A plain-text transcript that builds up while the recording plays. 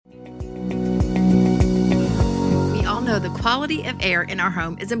the quality of air in our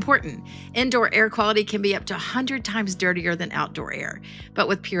home is important. Indoor air quality can be up to 100 times dirtier than outdoor air. But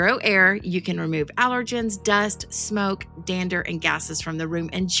with Puro Air, you can remove allergens, dust, smoke, dander, and gases from the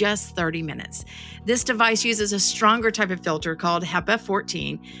room in just 30 minutes. This device uses a stronger type of filter called HEPA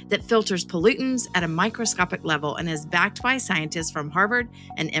 14 that filters pollutants at a microscopic level and is backed by scientists from Harvard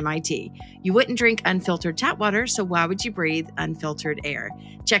and MIT. You wouldn't drink unfiltered tap water, so why would you breathe unfiltered air?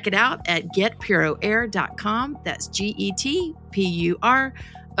 Check it out at getpuroair.com. That's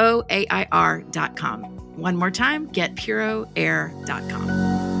GetPuroAir.com. One more time,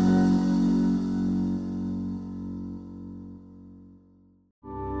 getpuroair.com.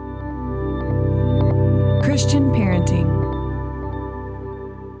 Christian parenting.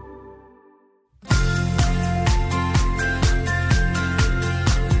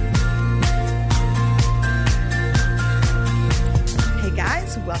 Hey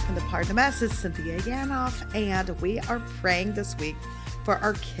guys, welcome to Pardon the Mess. It's Cynthia Yanoff, and we are praying this week for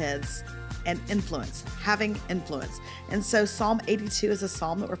our kids and influence, having influence. And so Psalm 82 is a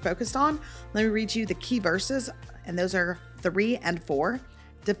psalm that we're focused on. Let me read you the key verses, and those are 3 and 4.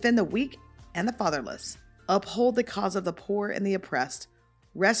 Defend the weak and the fatherless. Uphold the cause of the poor and the oppressed.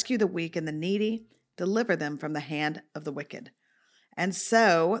 Rescue the weak and the needy. Deliver them from the hand of the wicked. And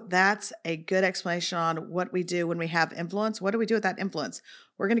so that's a good explanation on what we do when we have influence. What do we do with that influence?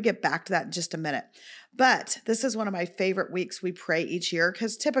 We're going to get back to that in just a minute. But this is one of my favorite weeks we pray each year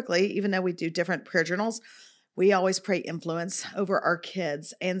because typically, even though we do different prayer journals, we always pray influence over our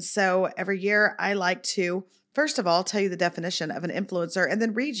kids. And so every year I like to, first of all, tell you the definition of an influencer and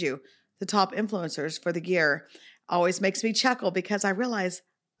then read you the top influencers for the year. Always makes me chuckle because I realize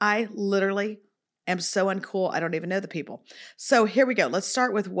I literally am so uncool. I don't even know the people. So here we go. Let's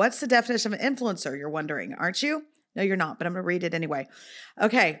start with what's the definition of an influencer? You're wondering, aren't you? No, you're not, but I'm going to read it anyway.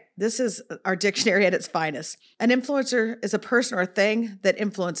 Okay, this is our dictionary at its finest. An influencer is a person or a thing that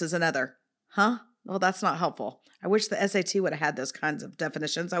influences another. Huh? Well, that's not helpful. I wish the SAT would have had those kinds of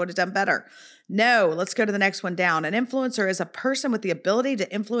definitions. I would have done better. No, let's go to the next one down. An influencer is a person with the ability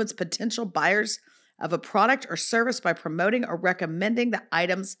to influence potential buyers of a product or service by promoting or recommending the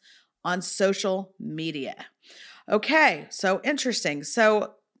items on social media. Okay, so interesting.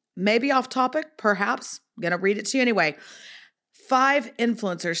 So maybe off topic, perhaps. I'm going to read it to you anyway. 5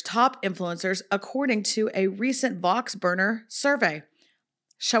 influencers, top influencers, according to a recent Voxburner survey.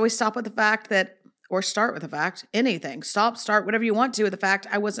 Shall we stop with the fact that, or start with the fact, anything. Start, whatever you want to with the fact.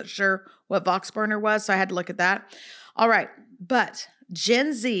 I wasn't sure what Voxburner was, so I had to look at that. All right, but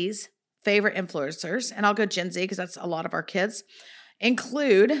Gen Z's favorite influencers, and I'll go Gen Z because that's a lot of our kids,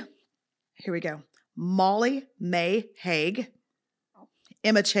 include, here we go, Molly May Hague,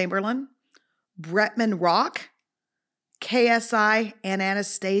 Emma Chamberlain, Bretman Rock, KSI, and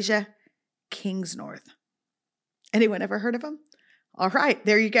Anastasia Kingsnorth. Anyone ever heard of them? All right,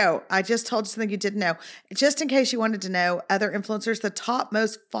 there you go. I just told you something you didn't know. Just in case you wanted to know other influencers, the top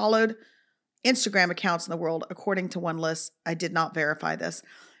most followed Instagram accounts in the world, according to one list. I did not verify this.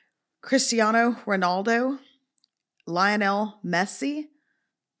 Cristiano Ronaldo, Lionel Messi,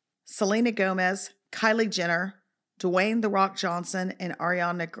 Selena Gomez, Kylie Jenner, Dwayne "The Rock" Johnson, and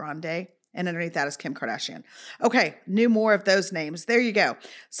Ariana Grande. And underneath that is Kim Kardashian. Okay, knew more of those names. There you go.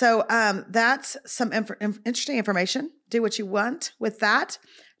 So that's some interesting information. Do what you want with that.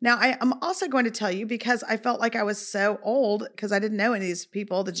 Now, I'm also going to tell you, because I felt like I was so old because I didn't know any of these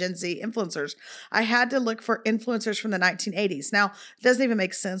people, the Gen Z influencers. I had to look for influencers from the 1980s. Now, it doesn't even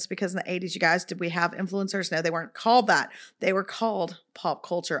make sense because in the 80s, you guys, did we have influencers? No, they weren't called that. They were called pop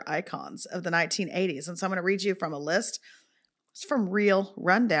culture icons of the 1980s. And so I'm going to read you from a list. It's from Real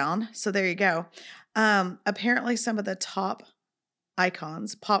Rundown. So there you go. Apparently some of the top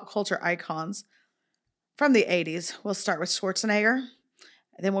icons, pop culture icons from the 80s. We'll start with Schwarzenegger.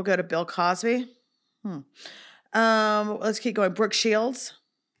 Then we'll go to Bill Cosby. Let's keep going. Brooke Shields.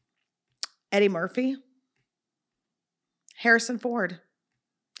 Eddie Murphy. Harrison Ford.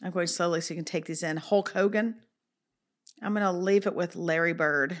 I'm going slowly so you can take these in. Hulk Hogan. I'm going to leave it with Larry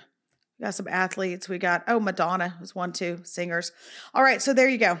Bird. We got some athletes. We got, Madonna was one, too, singers. All right, so there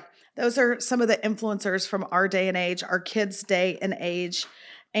you go. Those are some of the influencers from our day and age, our kids' day and age.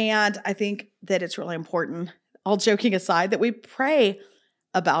 And I think that it's really important, all joking aside, that we pray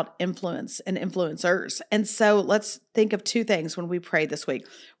about influence and influencers. And so let's think of 2 things when we pray this week.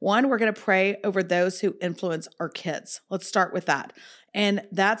 One, we're going to pray over those who influence our kids. Let's start with that. And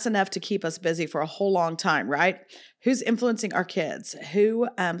that's enough to keep us busy for a whole long time, right? Who's influencing our kids? Who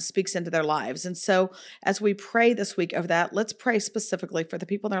speaks into their lives? And so as we pray this week over that, let's pray specifically for the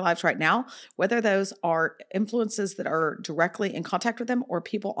people in their lives right now, whether those are influences that are directly in contact with them or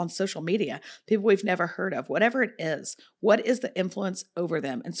people on social media, people we've never heard of, whatever it is. What is the influence over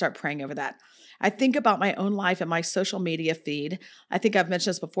them? And start praying over that. I think about my own life and my social media feed. I think I've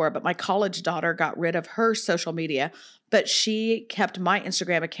mentioned this before, but my college daughter got rid of her social media, but she kept my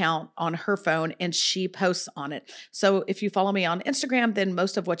Instagram account on her phone and she posts on it. So if you follow me on Instagram, then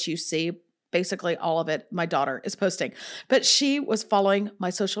most of what you see, basically all of it, my daughter is posting. But she was following my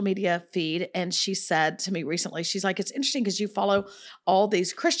social media feed and she said to me recently, she's like, it's interesting because you follow all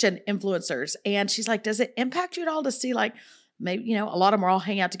these Christian influencers. And she's like, does it impact you at all to see like, maybe, a lot of them are all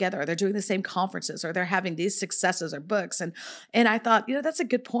hanging out together, or they're doing the same conferences, or they're having these successes or books. And I thought, that's a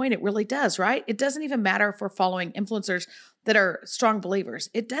good point. It really does, right? It doesn't even matter if we're following influencers that are strong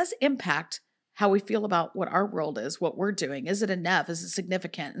believers. It does impact how we feel about what our world is, what we're doing. Is it enough? Is it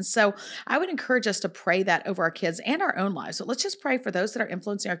significant? And so I would encourage us to pray that over our kids and our own lives. So let's just pray for those that are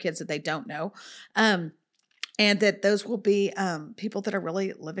influencing our kids that they don't know. And that those will be people that are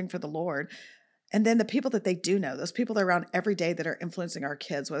really living for the Lord. And then the people that they do know, those people that are around every day that are influencing our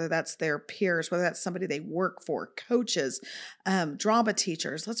kids, whether that's their peers, whether that's somebody they work for, coaches, drama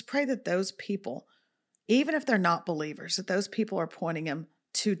teachers, let's pray that those people, even if they're not believers, that those people are pointing them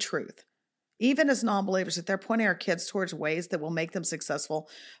to truth. Even as non-believers, that they're pointing our kids towards ways that will make them successful,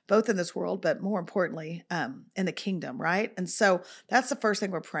 both in this world, but more importantly, in the kingdom, right? And so that's the first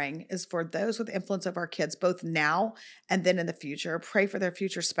thing we're praying is for those with influence of our kids, both now and then in the future. Pray for their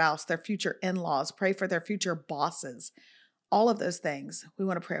future spouse, their future in-laws, pray for their future bosses, all of those things. We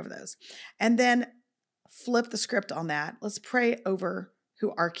want to pray over those. And then flip the script on that. Let's pray over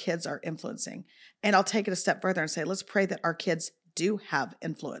who our kids are influencing. And I'll take it a step further and say, let's pray that our kids do have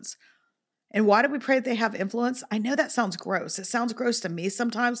influence. And why do we pray that they have influence? I know that sounds gross. It sounds gross to me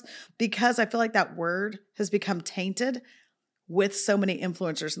sometimes because I feel like that word has become tainted with so many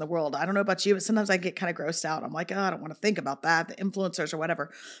influencers in the world. I don't know about you, but sometimes I get kind of grossed out. I'm like, I don't want to think about that, the influencers or whatever.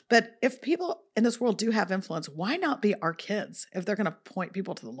 But if people in this world do have influence, why not be our kids if they're going to point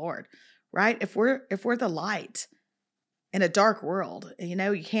people to the Lord, right? If we're the light in a dark world,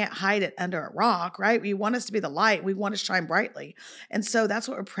 you can't hide it under a rock, right? We want us to be the light. We want to shine brightly. And so that's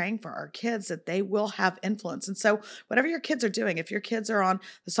what we're praying for our kids, that they will have influence. And so whatever your kids are doing, if your kids are on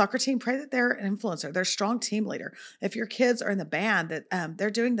the soccer team, pray that they're an influencer, they're a strong team leader. If your kids are in the band, that they're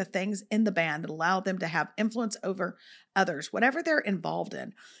doing the things in the band that allow them to have influence over others, whatever they're involved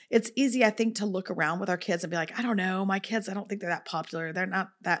in. It's easy, I think, to look around with our kids and be like, I don't know, my kids, I don't think they're that popular. They're not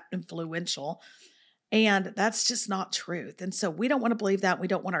that influential. And that's just not truth. And so we don't want to believe that. We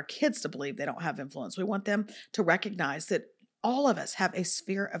don't want our kids to believe they don't have influence. We want them to recognize that all of us have a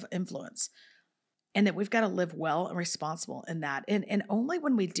sphere of influence and that we've got to live well and responsible in that. And only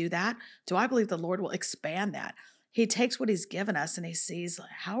when we do that, do I believe the Lord will expand that. He takes what he's given us and he sees,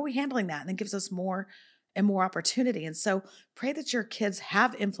 how are we handling that? And then gives us more and more opportunity. And so pray that your kids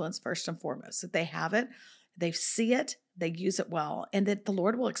have influence first and foremost, that they have it, they see it, they use it well, and that the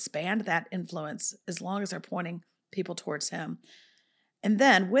Lord will expand that influence as long as they're pointing people towards him. And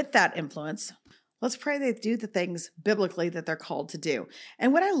then with that influence, let's pray they do the things biblically that they're called to do.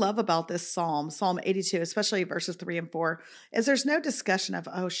 And what I love about this Psalm 82, especially verses 3 and 4, is there's no discussion of,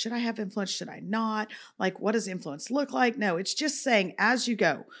 oh, should I have influence? Should I not? Like, what does influence look like? No, it's just saying as you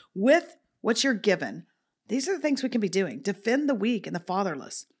go with what you're given, these are the things we can be doing. Defend the weak and the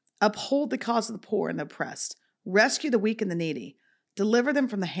fatherless. Uphold the cause of the poor and the oppressed. Rescue the weak and the needy. Deliver them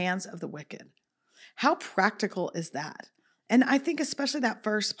from the hands of the wicked. How practical is that? And I think especially that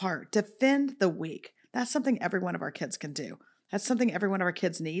first part, defend the weak. That's something every one of our kids can do. That's something every one of our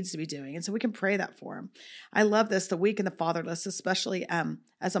kids needs to be doing. And so we can pray that for them. I love this, the weak and the fatherless, especially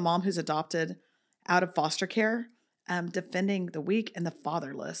as a mom who's adopted out of foster care, defending the weak and the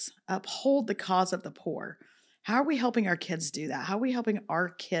fatherless. Uphold the cause of the poor. How are we helping our kids do that? How are we helping our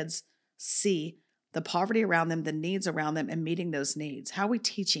kids see the poverty around them, the needs around them, and meeting those needs? How are we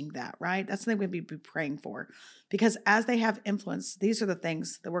teaching that, right? That's something we'd be praying for. Because as they have influence, these are the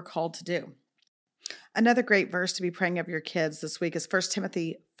things that we're called to do. Another great verse to be praying of your kids this week is 1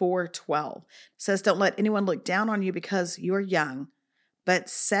 Timothy 4:12. It says, don't let anyone look down on you because you're young, but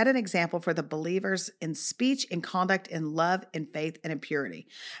set an example for the believers in speech, in conduct, in love, in faith, and in purity.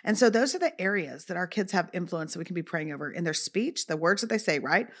 And so those are the areas that our kids have influence that we can be praying over. In their speech, the words that they say,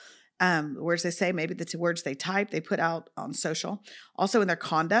 right? The words they say, maybe the two words they type, they put out on social. Also in their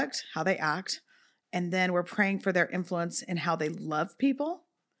conduct, how they act. And then we're praying for their influence in how they love people,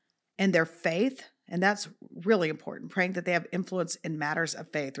 and their faith, And that's really important, praying that they have influence in matters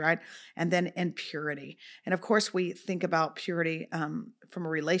of faith, right? And then in purity. And of course, we think about purity from a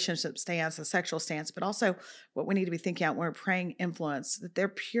relationship stance, a sexual stance, but also what we need to be thinking out when we're praying influence, that they're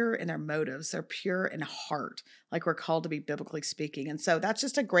pure in their motives, they're pure in heart, like we're called to be biblically speaking. And so that's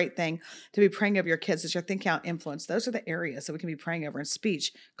just a great thing to be praying over your kids as you're thinking out influence. Those are the areas that we can be praying over in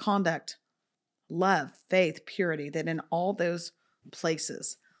speech, conduct, love, faith, purity, that in all those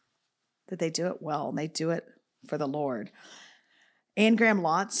places that they do it well and they do it for the Lord. Anne Graham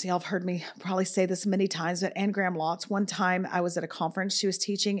Lotz, y'all have heard me probably say this many times, but Anne Graham Lotz, one time I was at a conference she was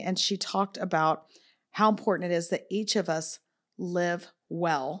teaching, and she talked about how important it is that each of us live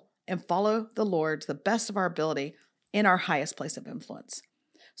well and follow the Lord to the best of our ability in our highest place of influence.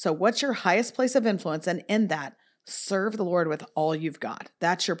 So what's your highest place of influence? And in that, serve the Lord with all you've got.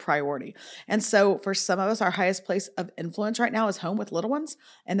 That's your priority. And so for some of us, our highest place of influence right now is home with little ones.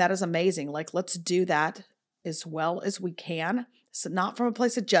 And that is amazing. Like, let's do that as well as we can. So not from a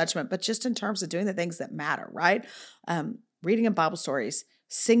place of judgment, but just in terms of doing the things that matter, right? Reading in Bible stories,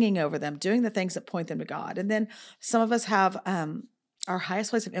 singing over them, doing the things that point them to God. And then some of us have our highest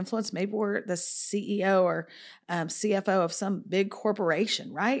place of influence. Maybe we're the CEO or CFO of some big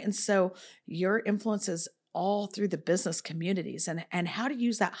corporation, right? And so your influence is all through the business communities, and how to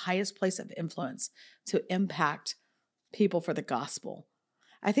use that highest place of influence to impact people for the gospel.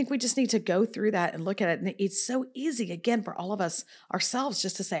 I think we just need to go through that and look at it. And it's so easy, again, for all of us ourselves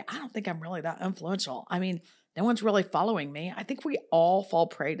just to say, I don't think I'm really that influential. I mean, no one's really following me. I think we all fall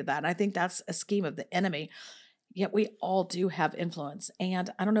prey to that. And I think that's a scheme of the enemy. Yet we all do have influence. And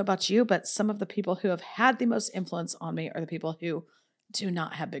I don't know about you, but some of the people who have had the most influence on me are the people who do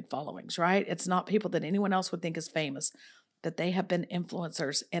not have big followings, right? It's not people that anyone else would think is famous, but they have been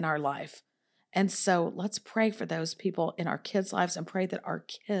influencers in our life. And so let's pray for those people in our kids' lives and pray that our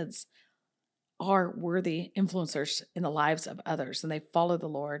kids are worthy influencers in the lives of others and they follow the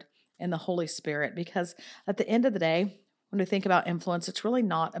Lord and the Holy Spirit. Because at the end of the day, when we think about influence, it's really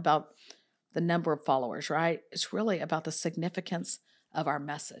not about the number of followers, right? It's really about the significance of our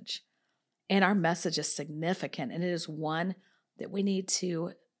message. And our message is significant, and it is one that we need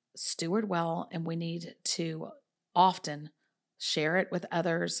to steward well, and we need to often share it with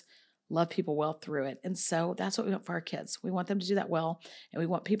others, love people well through it. And so that's what we want for our kids. We want them to do that well, and we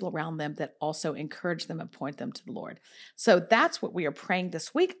want people around them that also encourage them and point them to the Lord. So that's what we are praying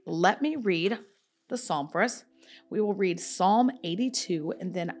this week. Let me read the psalm for us. We will read Psalm 82,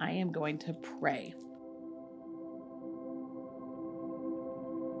 and then I am going to pray.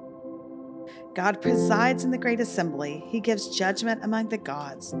 God presides in the great assembly. He gives judgment among the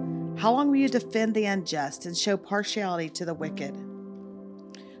gods. How long will you defend the unjust and show partiality to the wicked?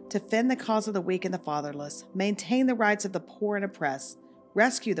 Defend the cause of the weak and the fatherless. Maintain the rights of the poor and oppressed.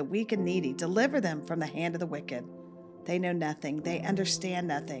 Rescue the weak and needy. Deliver them from the hand of the wicked. They know nothing. They understand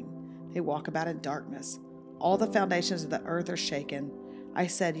nothing. They walk about in darkness. All the foundations of the earth are shaken. I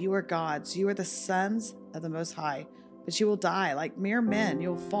said, you are gods. You are the sons of the Most High. But you will die like mere men. You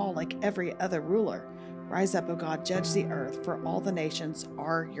will fall like every other ruler. Rise up, O God, judge the earth, for all the nations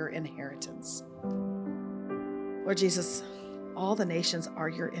are your inheritance. Lord Jesus, all the nations are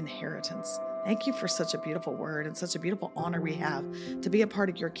your inheritance. Thank you for such a beautiful word and such a beautiful honor we have to be a part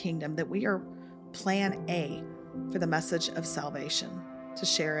of your kingdom, that we are plan A for the message of salvation, to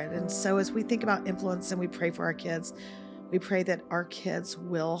share it. And so as we think about influence and we pray for our kids, we pray that our kids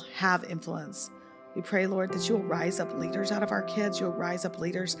will have influence. We pray, Lord, that you will rise up leaders out of our kids. You'll rise up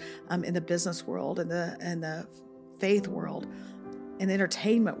leaders in the business world, in the faith world, in the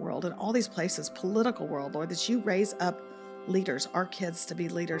entertainment world, in all these places, political world, Lord, that you raise up leaders, our kids, to be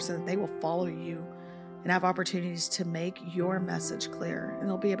leaders, and that they will follow you and have opportunities to make your message clear. And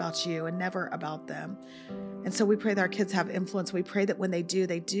it'll be about you and never about them. And so we pray that our kids have influence. We pray that when they do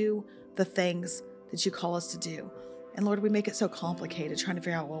the things that you call us to do. And Lord, we make it so complicated trying to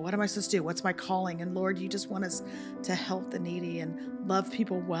figure out, well, what am I supposed to do? What's my calling? And Lord, you just want us to help the needy and love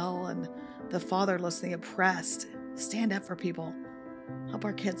people well and the fatherless, the oppressed. Stand up for people. Help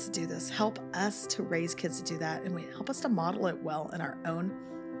our kids to do this. Help us to raise kids to do that. And help us to model it well in our own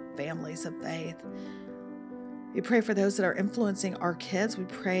families of faith. We pray for those that are influencing our kids. We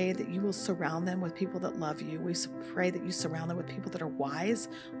pray that you will surround them with people that love you. We pray that you surround them with people that are wise.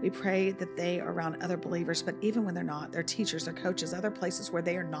 We pray that they are around other believers, but even when they're not, their teachers, their coaches, other places where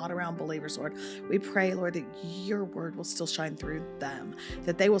they are not around believers, Lord, we pray, Lord, that your word will still shine through them,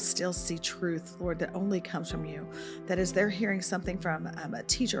 that they will still see truth, Lord, that only comes from you, that as they're hearing something from a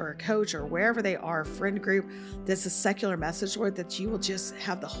teacher or a coach or wherever they are, a friend group, that's a secular message, Lord, that you will just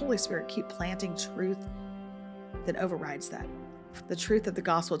have the Holy Spirit keep planting truth that overrides that. the truth of the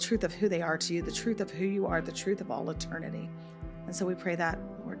gospel, truth of who they are to you, the truth of who you are, the truth of all eternity. And so we pray that,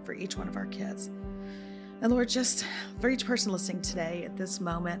 Lord, for each one of our kids. And Lord, just for each person listening today at this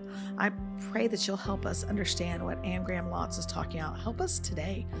moment, I pray that you'll help us understand what Anne Graham Lotz is talking about. Help us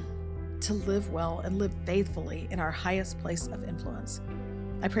today to live well and live faithfully in our highest place of influence.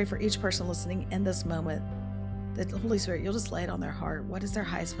 I pray for each person listening in this moment that the Holy Spirit, you'll just lay it on their heart. What is their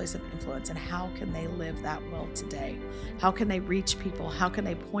highest place of influence, and how can they live that well today? How can they reach people? How can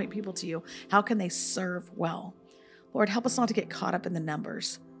they point people to you? How can they serve well? Lord, help us not to get caught up in the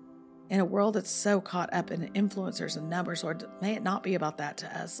numbers. In a world that's so caught up in influencers and numbers, Lord, may it not be about that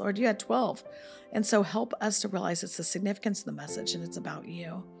to us. Lord, you had 12. And so help us to realize it's the significance of the message and it's about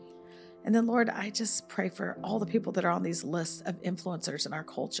you. And then, Lord, I just pray for all the people that are on these lists of influencers in our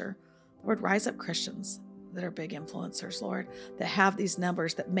culture. Lord, rise up Christians that are big influencers, Lord, that have these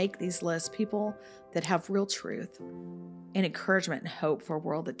numbers, that make these lists, people that have real truth and encouragement and hope for a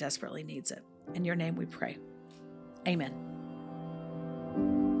world that desperately needs it. In your name we pray. Amen.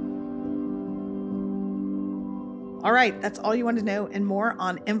 All right, that's all you want to know and more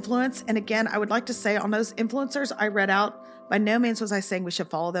on influence. And again, I would like to say on those influencers I read out, by no means was I saying we should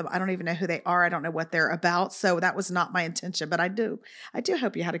follow them. I don't even know who they are. I don't know what they're about. So that was not my intention, but I do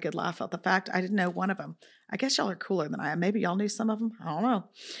hope you had a good laugh at the fact I didn't know one of them. I guess y'all are cooler than I am. Maybe y'all knew some of them. I don't know.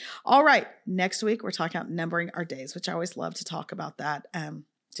 All right, next week we're talking about numbering our days, which I always love to talk about that.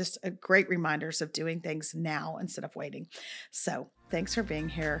 Just a great reminders of doing things now instead of waiting. So thanks for being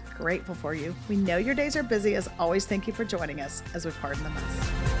here. Grateful for you. We know your days are busy. As always, thank you for joining us as we pardon the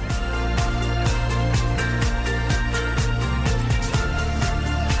mess.